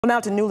Well, now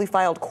to newly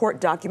filed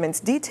court documents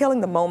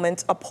detailing the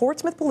moment a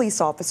Portsmouth police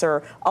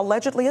officer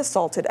allegedly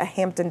assaulted a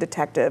Hampton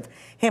detective.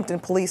 Hampton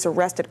police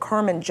arrested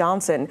Carmen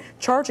Johnson,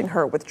 charging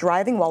her with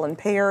driving while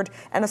impaired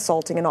and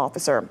assaulting an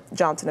officer.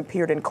 Johnson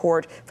appeared in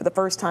court for the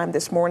first time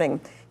this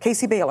morning.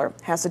 Casey Baylor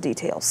has the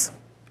details.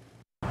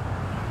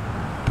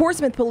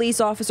 Portsmouth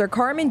police officer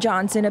Carmen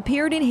Johnson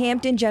appeared in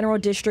Hampton General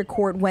District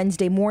Court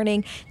Wednesday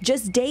morning,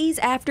 just days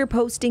after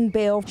posting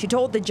bail. She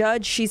told the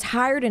judge she's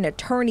hired an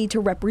attorney to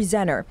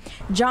represent her.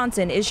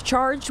 Johnson is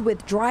charged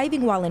with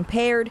driving while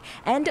impaired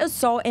and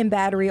assault and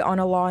battery on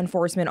a law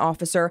enforcement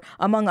officer,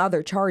 among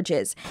other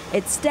charges.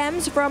 It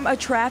stems from a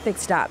traffic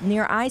stop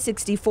near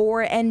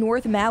I-64 and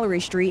North Mallory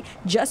Street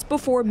just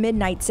before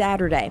midnight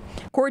Saturday.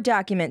 Court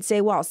documents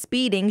say while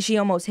speeding, she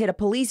almost hit a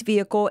police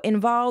vehicle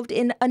involved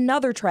in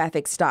another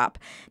traffic stop.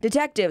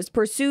 Detectives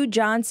pursued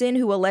Johnson,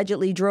 who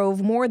allegedly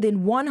drove more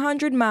than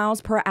 100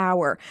 miles per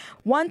hour.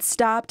 Once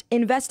stopped,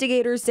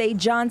 investigators say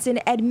Johnson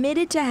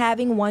admitted to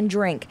having one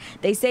drink.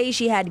 They say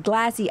she had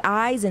glassy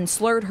eyes and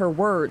slurred her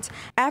words.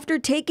 After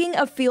taking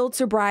a field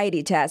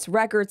sobriety test,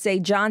 records say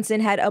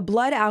Johnson had a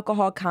blood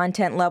alcohol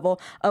content level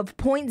of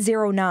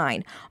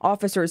 0.09.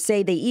 Officers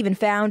say they even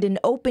found an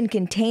open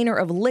container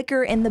of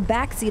liquor in the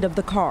backseat of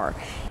the car.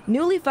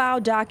 Newly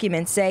filed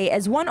documents say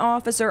as one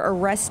officer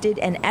arrested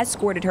and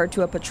escorted her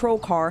to a patrol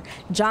car,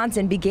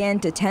 Johnson began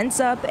to tense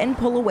up and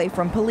pull away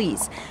from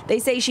police. They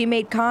say she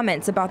made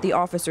comments about the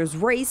officer's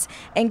race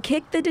and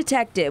kicked the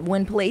detective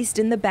when placed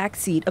in the back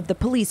seat of the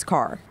police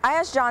car. I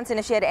asked Johnson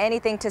if she had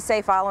anything to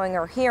say following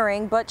her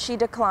hearing, but she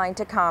declined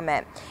to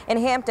comment. In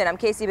Hampton, I'm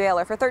Casey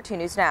Baylor for 13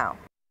 News Now.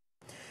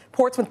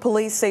 Portsmouth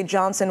police say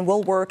Johnson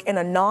will work in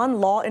a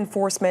non-law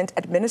enforcement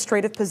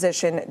administrative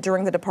position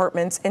during the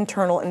department's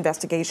internal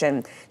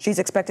investigation. She's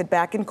expected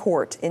back in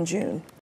court in June.